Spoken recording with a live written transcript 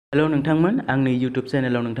Hello नोंथांमोन आंनि YouTube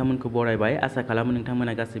चेनेलाव नोंथांमोनखौ बरायबाय आसा खालामो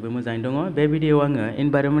नोंथांमोना गासैबो मोजाङै दङ बे भिडियोआव आङो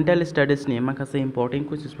एनवायरनमेन्टेल स्टाडिजनि माखासे इम्परटेन्ट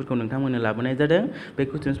कुइसन्सफोरखौ नोंथांमोननो लाबोनाय जादों बे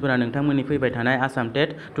कुइसन्सफोरा नोंथांमोननि फैबाय थानाय आसाम टेट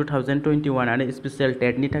 2021 आरो स्पेशल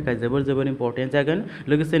टेटनि थाखाय जोबोर इम्परटेन्ट जागोन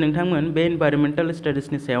लोगोसे नोंथांमोन बे एनवायरनमेन्टेल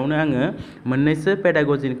स्टाडिजनि सायावनो आङो मोननैसो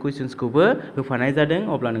पेडागजिक कुइसन्सखौबो होफानाय जादों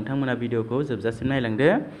अब्ला नोंथांमोना भिडियोखौ जोबजासिम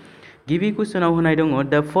नायलांदो गिबि कुइसनाव होनाय दङ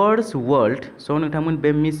द फर्स्ट वर्ल्ड स' नोंथांमोन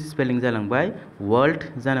बे मिस स्पेलिं जालांबाय वर्ल्ड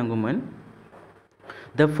जानांगौमोन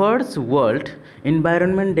The first World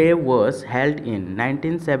Environment Day was held in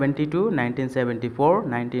 1972, 1974,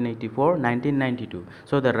 1984, 1992.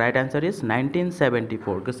 So the right answer is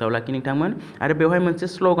 1974. गोसोआव लाखि नोंथांमोन आरो बेवहाय मोनसे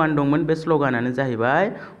स्ल'गान दंमोन बे स्ल'गानानो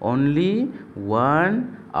जाहैबाय Only One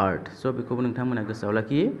Earth. So बेखौबो नोंथांमोना गोसोआव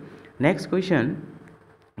लाखि. Next question.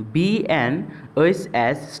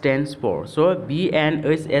 BNHS stands for. So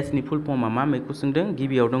BNHS नि फुल फर्मआ मा बेखौ सोंदों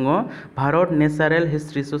गिबियाव दङ Bharat natural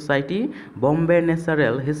history society Bombay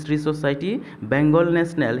natural history society Bengal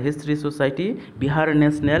national history society Bihar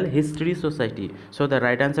national history society so the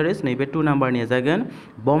right answer is नैबे 2 नाम्बारनिया जागोन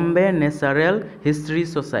Bombay natural history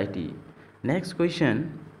society next question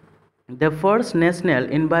The first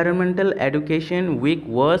National Environmental Education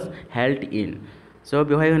Week was held in. So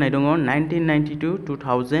बेवहाय होनाय दङ 1992,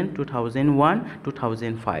 2000, 2001,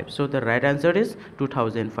 2005. So the right answer is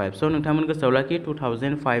 2005. So नोंथांमोन गोसोआव लाखि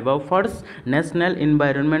 2005 आव first national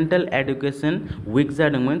इनभाइरनमेन्टेल education week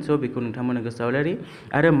जादोंमोन. So बेखौ नोंथांमोना गोसोआव लाखि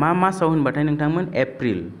आरो मा मासाव होनबाथाय नोंथांमोन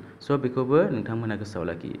एप्रिल. So बेखौबो नोंथांमोना गोसोआव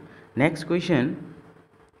लाखि. Next question.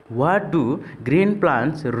 What do green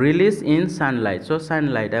plants release in sunlight? So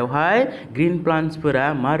sunlight आवहाय green plants फोरा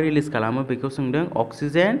मा रिलीज खालामो बेखौ सोंदों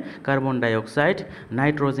oxygen, carbon dioxide,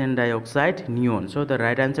 nitrogen dioxide, neon. So the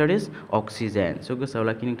right answer is oxygen. So गोसोआव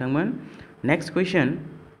लाखि नोंथांमोन. Next question.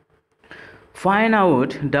 Find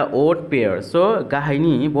out the odd pair. So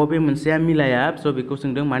गाहायनि बबे मोनसेया मिलाया so बेखौ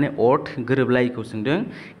सोंदों माने odd गोरोबलायिखौ सोंदों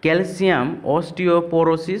calcium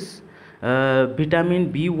osteoporosis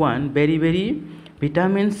vitamin B1 beriberi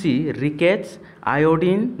Vitamin C, rickets,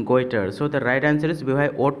 iodine, goiter. So the right answer is बेवहाय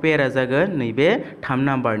odd pair जागोन नैबे 3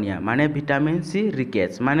 नाम्बारनिया माने vitamin C,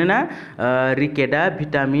 rickets मानोना ricketआ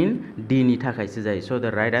vitamin D नि थाखायसो जायो. So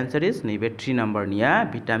the right answer is नैबे 3 नाम्बारनिया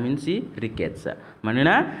vitamin C, rickets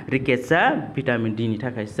मानोना ricketsआ vitamin D नि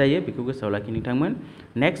थाखायसो जायो बेखौ गोसोआव लाखि नोंथांमोन.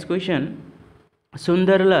 Next question.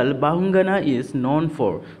 Sundarlal Bahungana is known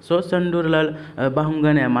for. So Sundarlal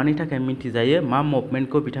Bahungana मानि थाखाय मिथिजायो मा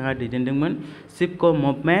मुभमेन्टखौ बिथाङा दैदेनदोंमोन सिपको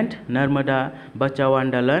मुभमेन्ट नर्मदा बचाओ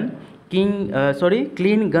आन्दोलन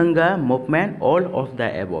clean Ganga movement all of the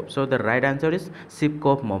above. So the right answer is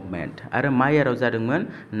सिपको movement आरो मा इयाराव जादोंमोन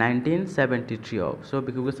 1973 आव. So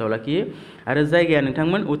बेखौ गोसोआव लाखि आरो जायगाया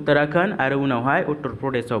नोंथांमोन उत्तराखन्ड आरो उनावहाय उत्तर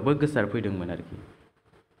प्रदेशआवबो गोसारफैदोंमोन आरोखि.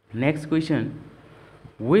 Next question.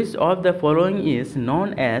 Which of the following is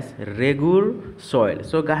known as regur soil?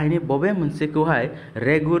 So गाहायनि बबे मोनसेखौहाय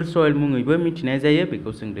regur soil मुङैबो मिथिनाय जायो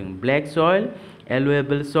बेखौ सोंदों black soil,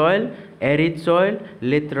 alluvial soil, arid soil,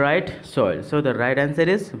 laterite soil. So the right answer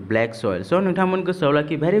is black soil. So नोंथांमोन गोसोआव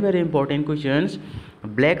लाखि very important questions.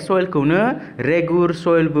 Black soil खौनो regur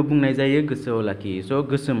soil बो बुंनाय जायो गोसोआव लाखि. So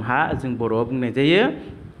गोसोम हा जों बर'आव बुंनाय जायो.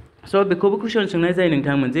 So बेखौबो कुइसन सोंनाय जायो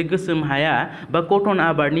नोंथांमोन जे गोसोम हाया बा कटन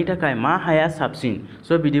आबादनि थाखाय मा हाया साबसिन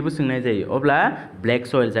सो बिदिबो सोंनाय जायो अब्ला ब्लेक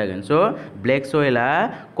सयल जागोन. सो ब्लेक सयलआ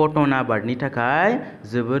कटन आबादनि थाखाय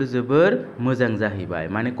जोबोर मोजां जाहैबाय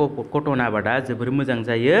माने कटन आबादा जोबोर मोजां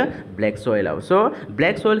जायो ब्लेक सयलआव. सो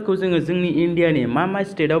ब्लेक सयलखौ जोङो जोंनि इन्डियानि मा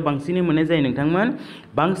स्टेटआव बांसिनै मोननाय जायो नोंथांमोन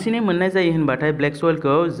बांसिनै मोननाय जायो होनबाथाय ब्लेक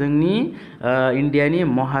सयलखौ जोंनि इन्डियानि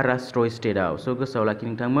महाराष्ट्र स्टेटआव. सो गोसोआव लाखि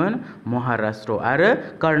नोंथांमोन महाराष्ट्र आरो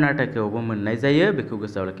कर्नाटकआवबो मोननाय जायो बेखौ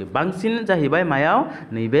गोसोआव लाखि बांसिन जाहैबाय मायाव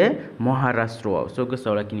नैबे महाराष्ट्रआव. सो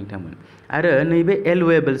गोसोआव लाखि नोंथांमोन आरो नैबे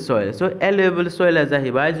एलुएबल सयल. सो एलुएबल सयलआ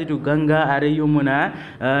जाहैबाय जितु गंगा आरो यमुना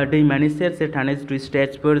दैमानि सेर थानाय जितु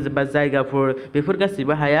स्टेट्सफोर बा जायगाफोर बेफोर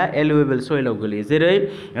गासिबो हाया एलुएबल सयलआव गोलैयो जेरै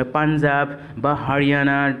पान्जाब बा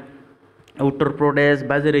हारियाना उत्तर प्रदेश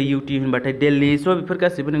बा जेरै यूटी होनबाथाय दिल्ली. सो बेफोर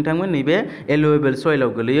गासिबो नोंथांमोन नैबे एलुएबल सयलआव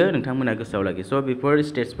गोलैयो नोंथांमोना गोसोआव लाखि. सो बेफोर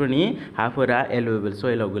स्टेट्सफोरनि हाफोरा एलुएबल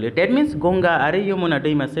सयलआव गोलैयो. डेट मिन्स गंगा आरो यमुना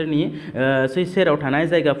दैमा सेरनि सेराव थानाय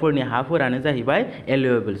जायगाफोरनि हाफोरानो जाहैबाय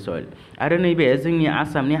एलुएबल सयल आरो नैबे जोंनि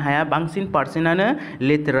आसामनि हाया बांसिन पार्सेन्टआनो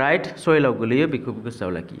लेटेराइट सयलआव गोलैयो बेखौबो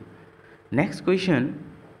गोसोआव लाखि. Next question.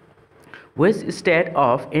 Which state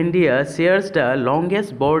of India shares the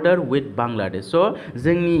longest border with Bangladesh? So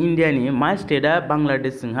जोंनि इन्डियानि मा स्टेटआ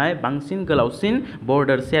बांलादेशजोंहाय बांसिन गोलावसिन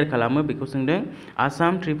बर्डार शेयार खालामो बेखौ सोंदों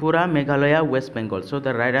Assam Tripura Meghalaya waste Bengal. So the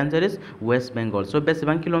right answer is waste Bengal. सो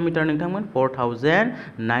बेसेबां किल'मिटार नोंथांमोन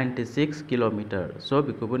 4096 किल'मिटार. सो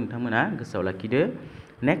बेखौबो नोंथांमोना गोसोआव लाखिदो.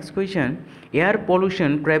 Next question. Air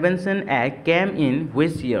Pollution Prevention Act came in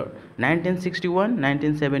which year? 1961,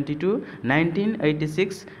 1972,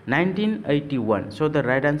 1986, 1981. So the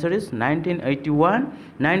right answer is 1981.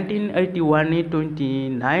 1981 ni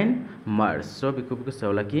 29 March. So biku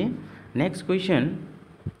lagi. Next question.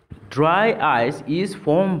 Dry ice is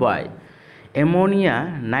formed by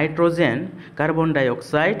ammonia, nitrogen, carbon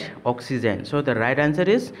dioxide, oxygen. So the right answer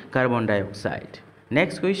is carbon dioxide.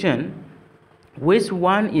 Next question. Which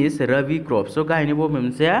one is Rabi crop? So kahini bo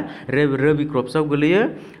memsa Rabi crops of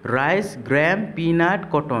gulaya rice, gram, peanut,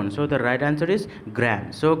 cotton. So the right answer is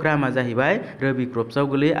gram. So gram aja hibai Rabi crops of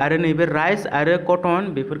gulaya. Are neibe rice, are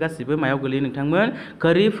cotton. Before gasibe mayo gulaya ningtangman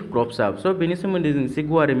Kharif crops of. So bini somondi jeng se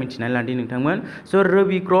guare mintina landi ningtangman. So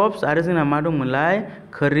Rabi crops are jeng nama dong mulai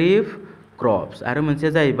Kharif crops. Are mense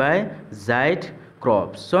hibai Zaid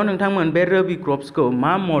crops. So नोंथांमोन बे रबि crops को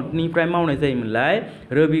मा मन्थनिफ्राय मावनाय जायोमोनलाय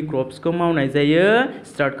रबि crops को मावनाय जायो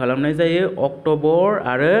start खालामनाय जायो October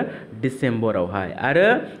आरो डिसेम्बरावहाय आरो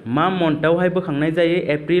मा मन्थावहाय बोखांनाय जायो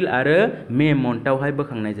एप्रिल आरो मे मन्थावहाय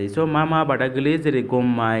बोखांनाय जायो सो मा आबादा गोलैयो जेरै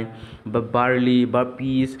गम माइ बा बार्लि बा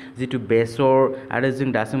पीस जितु बेसर आरो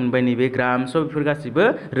जों दासो मोनबाय नैबे ग्राम सो बेफोर गासिबो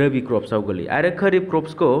रबि क्रप्सआव गोलैयो आरो खरीफ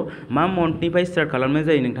क्रप्सखौ मा मन्थनिफ्राय स्टार्ट खालामनाय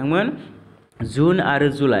जायो नोंथांमोन जून आरो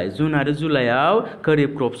जुलाइआव खरीफ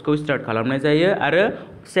क्रप्स को स्टार्ट खालामनाय जायो आरो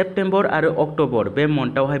सेप्टेम्बर आरो अक्टोबर बे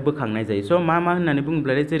मन्थावहाय बोखांनाय जायो सो मा होननानै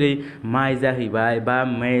बुङोब्ला जेरै माइ जाहैबाय बा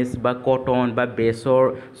मेस बा कटन बा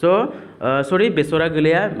बेसर सो सरि बेसरा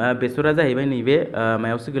गोलैया बेसरा जाहैबाय नैबे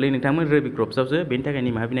मायावसो गोलैयो नोंथांमोन रबि क्रप्सआवसो बेनि थाखाय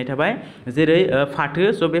निमाहा बिनाय थाबाय जेरै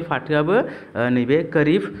फाथो सो बे फाथोआबो नैबे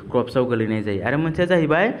खरीफ क्रप्सआव गोलैनाय जायो आरो मोनसेया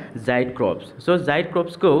जाहैबाय जाइद क्रप्स सो जाइद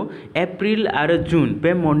क्रप्सखौ एप्रिल आरो जुन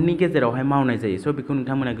बे मन्थनि गेजेरावहाय मावनाय जायो सो बेखौ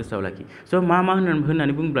नोंथांमोना गोसोआव लाखि सो मा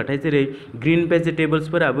होननानै बुङोब्लाथाय जेरै ग्रीन भेजिटेबल्स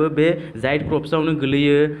फोराबो बे जाइद क्रप्सआवनो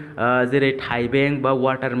गोलैयो जेरै थाइबें बा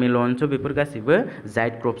वाटारमेलन सो बेफोर गासिबो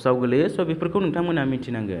जाइद क्रप्सआव गोलैयो सो बेफोरखौ नोंथांमोना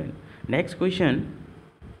मिथिनांगोन next question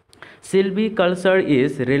silviculture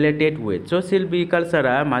is related with so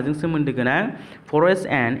silviculture माजों सोमोन्दो गोनां forest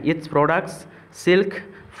and its products silk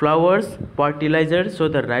flowers fertilizer so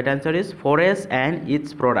the right answer is forest and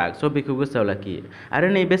its products so बेखौ गोसोआव लाखि आरो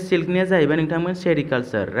नैबे सिल्कनिया जाहैबाय नोंथांमोन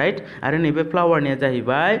सेरिकालचार राइट आरो नैबे फ्लावरनिया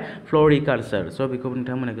जाहैबाय फ्लरिकालचार सो बेखौ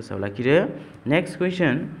नोंथांमोना गोसोआव लाखिदो next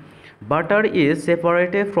question butter is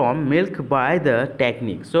separated from milk by the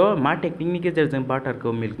technique so मा टेक्निकनि गेजेरजों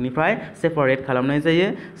बाटारखौ मिल्कनिफ्राय सेपारेट खालामनाय जायो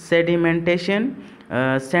sedimentation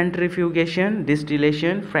centrifugation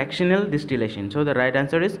distillation fractional distillation so the right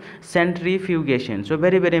answer is centrifugation so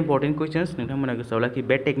very important questions नोंथांमोना गोसोआव लाखि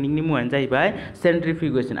बे टेक्निकनि मुङानो जाहैबाय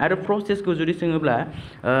centrifugation आरो प्रोसेसखौ जुदि सोङोब्ला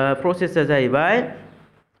प्रोसेसआ जाहैबाय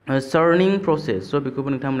churning process so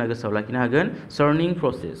बेखौबो नोंथांमोना गोसोआव लाखिनो हागोन churning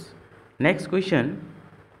process next question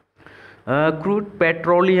crude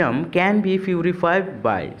petroleum can be purified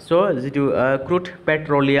by so जितु crude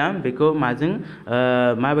petroleum बेखौ माजों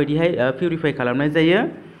माबायदिहाय purify खालामनाय जायो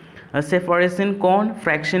separation con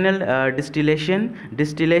fractional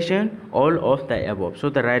distillation all of the above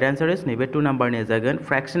so the right answer is नैबे 2 number निया जागोन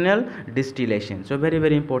fractional distillation so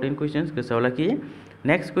very important questions गोसोआव लाखि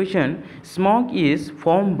next question smoke is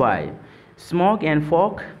formed by smoke and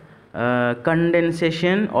fog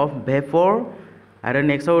condensation of vapor आरो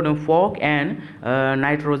नेक्स्टआव दं फग end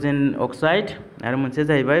nitrogen oxide आरो मोनसे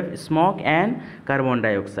जाहैबाय स्मक end carbon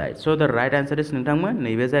dioxide so the right answer is नोंथांमोन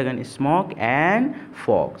नैबे जागोन स्मक एन्ड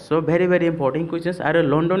फग सो very important questions आरो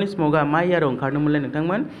लन्डननि स्मकआ मा इयाराव ओंखारदोंमोनलाय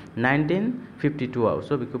नोंथांमोन 1952 आव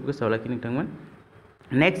सो बेखौ गोसोआव लाखि नोंथांमोन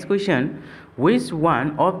next question which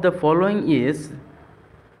one of the following is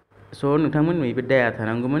सो नोंथांमोन नैबे दाया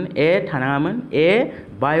थानांगौमोन ए थानाङामोन ए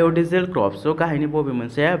बाय'डिजेल क्रप्स सो गाहायनि बबे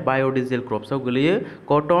मोनसेया बाय'डिजेल क्रप्सआव गोलैयो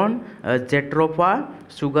कटन जेट्रफा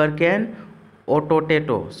sugar cane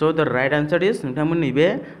अट'टेट' so the right answer is नोंथांमोन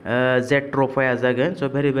नैबे जेट्रफाया जागोन सो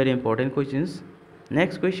very important questions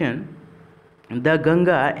next question The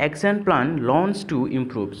Ganga Action Plan launched to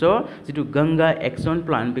improve. So, जितु Ganga Action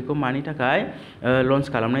Plan बेखौ मानि थाखाय लॉन्च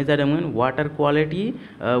खालामनाय जादोंमोन water quality,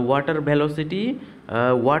 water velocity,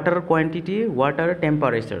 water quantity, water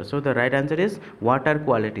temperature. So the right answer is water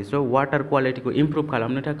quality. So water quality को improve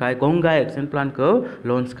खालामनो थाखाय Ganga Action Plan को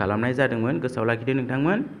लॉन्च खालामनाय जादोंमोन गोसोआव लाखिदो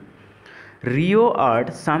नोंथांमोन Rio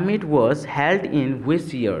Earth Summit was held in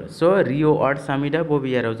which year? So Rio Earth Summit आ बबे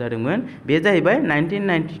year आव जादोंमोन बे जाहैबाय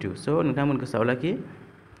 1992 so नोंथांमोन गोसोआव लाखि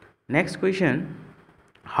Next question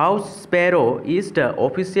House sparrow is the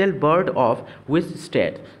official bird of which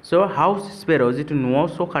state? So house sparrow जितु न'आव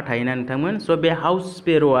सखा थायोना नोंथांमोन so बे house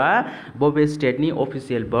sparrow आ बबे स्टेटनि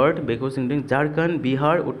official bird बेखौ सोंदों झारखंड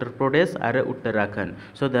बिहार उत्तर प्रदेश आरो Uttarakhand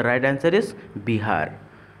so the right answer is Bihar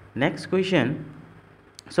Next question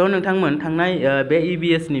सो नोंथांमोन थांनाय बे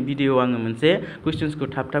EBS नि भिडिअ आङो मोनसे क्वेश्चन्सखौ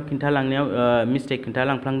थाब खिन्थालांनायाव मिस्टेक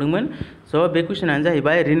खिन्थालांफ्लांदोंमोन सो बे क्वेश्चनानो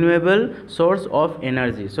जाहैबाय renewable source of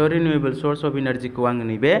energy so renewable source of एनार्जीखौ आङो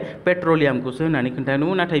नैबे पेट्रलियामखौसो होननानै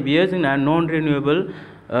खिन्थादोंमोन नाथाय बियो जोंना नन रिन्युएबल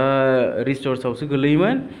रिसोर्सआवसो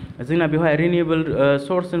गोलैयोमोन जोंना बेवहाय रिन्युएबल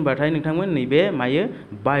सोर्स होनबाथाय नोंथांमोन नैबे मायो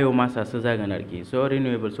बाय'मासआसो जागोन आरोखि सो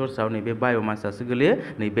रिन्युएबल सोर्सआव नैबे बाय'मासआसो गोलैयो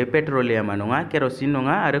नैबे पेट्रलियामा नङा केर'सिन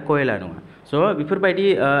नङा आरो कयला नङा सो बेफोरबायदि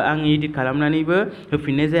आं एडिट खालामनानैबो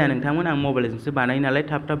होफिननाय जाया नोंथांमोन आं मबाइलजोंसो बानायो नालाय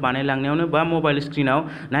थाब बानायलांनायावनो बा मबाइल स्क्रिनाव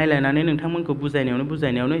नायलायनानै नोंथांमोनखौ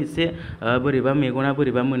बुजायनायावनो एसे बोरैबा मेगना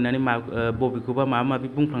बोरैबा मोननानै बबेखौबा माबा माबि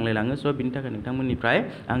बुंफ्लांलायलाङो सो बिनि थाखाय नोंथांमोननिफ्राय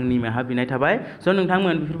आं निमाहा बिनाय थाबाय सो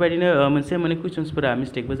नोंथांमोन बेफोरबायदिनो मोनसे मोननै कुइसन्सफोरा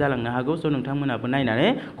मिस्टेकबो जालांनो हागौ सो नोंथांमोनाबो नायनानै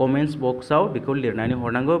कमेन्ट्स बक्सआव बेखौ लिरनानै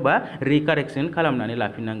हरनांगौ बा रिकारेक्सन खालामनानै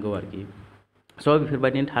लाफिननांगौ आरोखि सो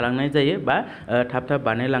बेफोरबायदिनो थालांनाय जायो बा थाब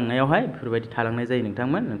बानायलांनायावहाय बेफोरबायदि थालांनाय जायो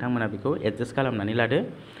नोंथांमोना बेखौ एडजास्ट खालामनानै लादो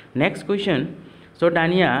नेक्स्ट कुइसन सो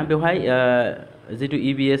दानिया बेवहाय जितु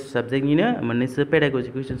EBS साबजेक्टनिनो मोननैसो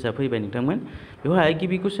पेडाग'जि कुइसन्सआ फैबाय नोंथांमोन बेवहाय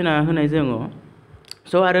गिबि कुइसना होनाय दङ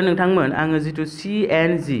सो आरो नोंथांमोन आङो जितु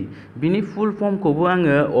CNG बिनि फुल फर्मखौबो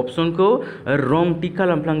आङो अपसनखौ रं टिक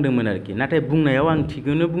खालामफ्लांदोंमोन आरोखि नाथाय बुंनायाव आं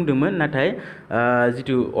थिगैनो बुंदोंमोन नाथाय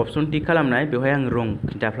जितु अपसन टिक खालामनाय बेवहाय आं रं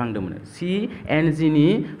खिन्थाफ्लांदोंमोन CNG नि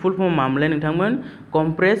फुल फर्म मामोनलाय नोंथांमोन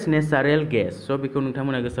कमप्रेस नेचारेल गेस सो बेखौ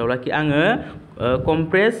नोंथांमोना गोसोआव लाखि आङो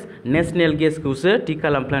कमप्रेस नेशनेल गेसखौसो टिक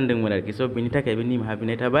खालामफ्लांदोंमोन आरोखि सो बिनि थाखायबो निमाहा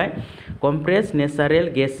बिनाय थाबाय कमप्रेस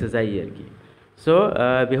नेचारेल गेससो जायो आरोखि सो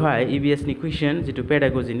बेवहाय EBS नि कुइसन जितु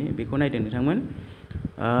पेडाग'जिनि बेखौ नायदो नोंथांमोन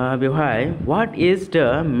बेवहाय what is the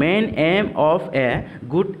main M of a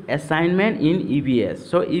good assignment in EBS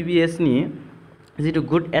so EBS नि जितु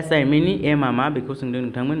गुड एसाइनमेंटनि एमा मा बेखौ सोंदों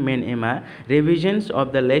नोंथांमोन मेन एमा revisions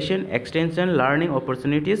of the lesson extension learning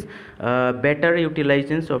अपरचुनिटीज better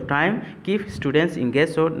utilisation of time keep students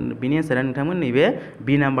engage सो बिनि आन्सारा नोंथांमोन नैबे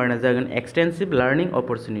बी नाम्बारना जागोन extensive learning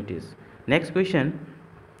अपरचुनिटीज next question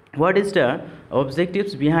What is the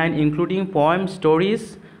objectives behind including poem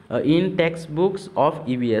stories in textbooks of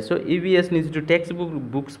EBS? So EBS नि जितु text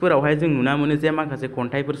बुक्सफोरावहाय जों नुना mono जे माखासे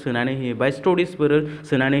खन्थाइफोर सोनानै होयो बा स्टोरिजफोर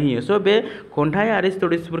सोनानै होयो सो बे खन्थाइ आरो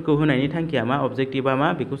स्टोरिजफोरखौ होनायनि थांखिया मा अबजेक्टिभा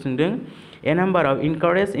मा बेखौ सोंदों A number of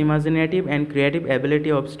encourage imaginative and creative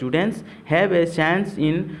ability of students have a chance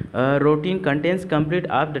in routine contents complete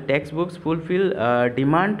of the textbooks fulfill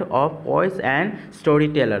demand of poets and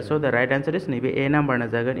storytellers. So the right answer is maybe A number na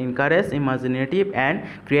jagan encourage imaginative and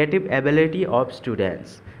creative ability of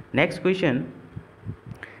students. Next question.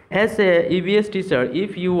 As a EBS teacher,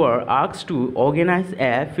 if you were asked to organize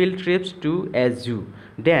a field trips to a zoo,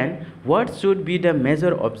 then what should be the major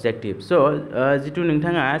objective? So जितु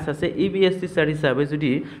नोंथाङा सासे EBS teacher हिसाबै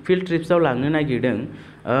जुदि field ट्रिप्सआव लांनो नागिरदों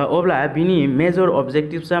अब्ला बिनि major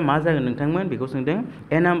अबजेक्टिव्सआ मा जागोन नोंथांमोन बेखौ सोंदों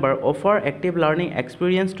ए number offer active learning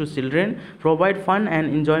experience to children provide fun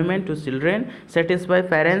end enjoyment to children satisfy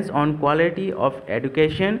parents on quality of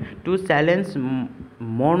education to challenge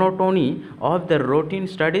monotony of the routine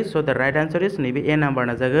studies so the right answer is maybe A number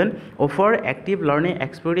na jagan offer active learning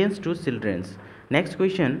experience to children next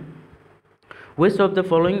question which of the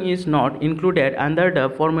following is not included under the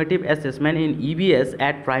formative assessment in EBS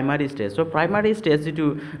at primary stage so primary stage to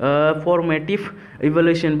formative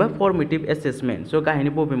evaluation बा formative assessment so गाहायनि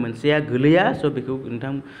बबे मोनसेया गोलैया so बेखौ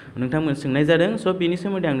नोंथांमोन सोंनाय जादों so बेनि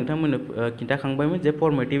सोमोन्दै आं नोंथांमोननो खिन्थाखांबायमोन जे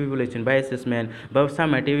formative evaluation बा assessment बा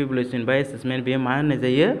summative evaluation बा assessment बे मा होननाय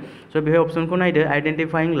जायो so बेहाय अपसनखौ नायदो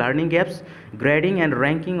identifying learning gaps grading and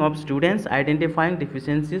ranking of students identifying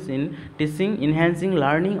deficiencies in teaching enhancing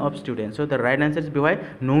learning of students so the right answer is बेवहाय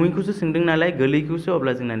नङैखौसो सोंदों नालाय गोलैखौसो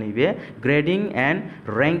अब्ला जोंना नैबे grading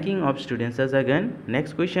and ranking of students आ जागोन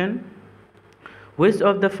next question Which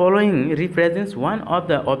of the following represents one of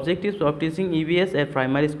the objectives of teaching EBS at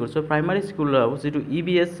primary school? So primary school जितु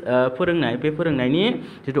EBS फोरोंनाय बे फोरोंनायनि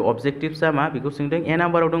जितु objectives आ मा बेखौ सोंदों A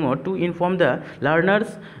number दङ to inform the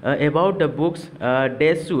learners about the books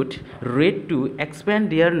they should read to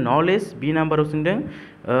expand their knowledge B number सोंदों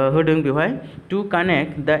होदों बेवहाय to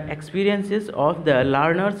connect the experiences of the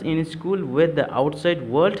learners in school with the outside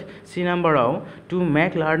world C number to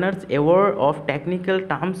make learners aware of technical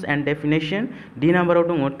terms and definition D number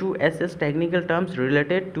दङ to assess technical terms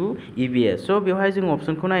related to EBS so बेवहाय जों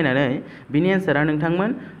अपसनखौ नायनानै बिनि आन्सारा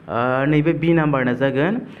नोंथांमोन नैबे B number ना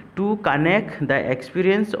जागोन to connect the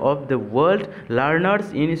experience of the world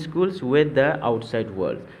learners in schools with the outside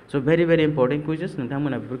world so very important questions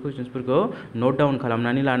नोंथांमोना बेफोर क्वेश्चन्सफोरखौ नोट डाउन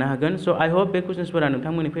खालामनानै लानो हागोन सो आई होप बे क्वेश्चन्सफोरा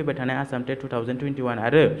नोंथांमोननि फैबाय थानाय आसाम टेट 2021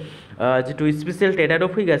 आरो जितु स्पेशल टेटआथ'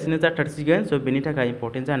 फैगासिनो जाथारसिगोन सो बेनि थाखाय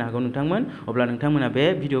इम्पर्टेन्ट जानो हागौ नोंथांमोन अब्ला नोंथांमोना बे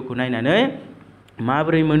भिडिअखौ नायनानै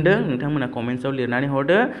माबोरै मोनदों नोंथांमोना कमेन्ट्सआव लिरनानै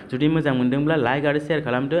हरदो जुदि मोजां मोनदोंब्ला लाइक आरो शेयार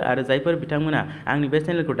खालामदो आरो जायफोर बिथांमोना आंनि बे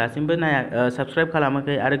चेनेलखौ दासिमबो साबस्क्राइब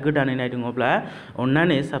खालामाखै आरो गोदानै नायदों अब्ला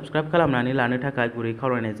अन्नानै साबस्क्राइब खालामनानै लानो थाखाय गुरै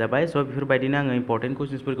खावलायनाय जाबाय स' बेफोरबायदिनो आङो इम्परटेन्ट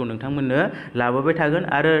कुइसन्सफोरखौ नोंथांमोननो लाबोबाय थागोन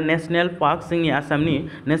आरो नेशनेल पार्क जोंनि आसामनि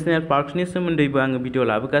नेशनेल पार्कसनि सोमोन्दैबो आङो भिडिअ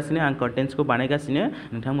लाबोगासिनो आं कन्टेन्ट्सखौ बानायगासिनो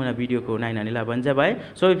नोंथांमोना भिडिअखौ नायनानै लाबानो जाबाय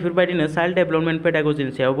स' बेफोरबायदिनो चाइल्ड डेभेलपमेन्ट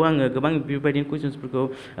पेडागजिनि सायावबो आङो गोबां बेफोरबायदिनो कुइसन्सफोरखौ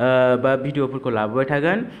बा भिडिअफोरखौ लाबोबाय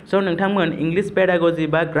थागोन स' नोंथांमोन इंलिश पेडागजि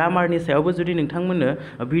बा ग्रामारनि सायावबो जुदि नोंथांमोननो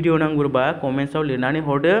भिडिअ नांगौबा कमेन्ट्सआव लिरनानै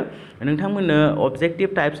हरदो नोंथांमोननो अबजेक्टिभ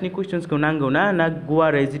टाइप्सनि कुइसन्सखौ नांगौ ना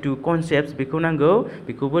गुवारै जिथु कनसेप्टस बेखौ नांगौ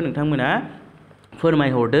बेखौबो नोंथांमोना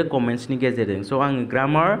फोरमायहरदो कमेन्ट्सनि गेजेरजों स' आङो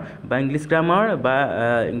ग्रामार बा इंलिश ग्रामार बा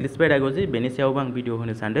इंलिश पेडागजि बेनि सायावबो आं भिडिअ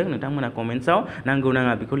होनो सानदों नोंथांमोना कमेन्ट्सआव नांगौ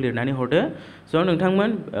नाङा बेखौ लिरनानै हरदो स' नोंथांमोन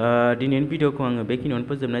दिनैनि भिडिअखौ आङो बेखिनियावनो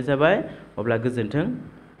फोजोबनाय जाबाय अब्ला गोजोन्थों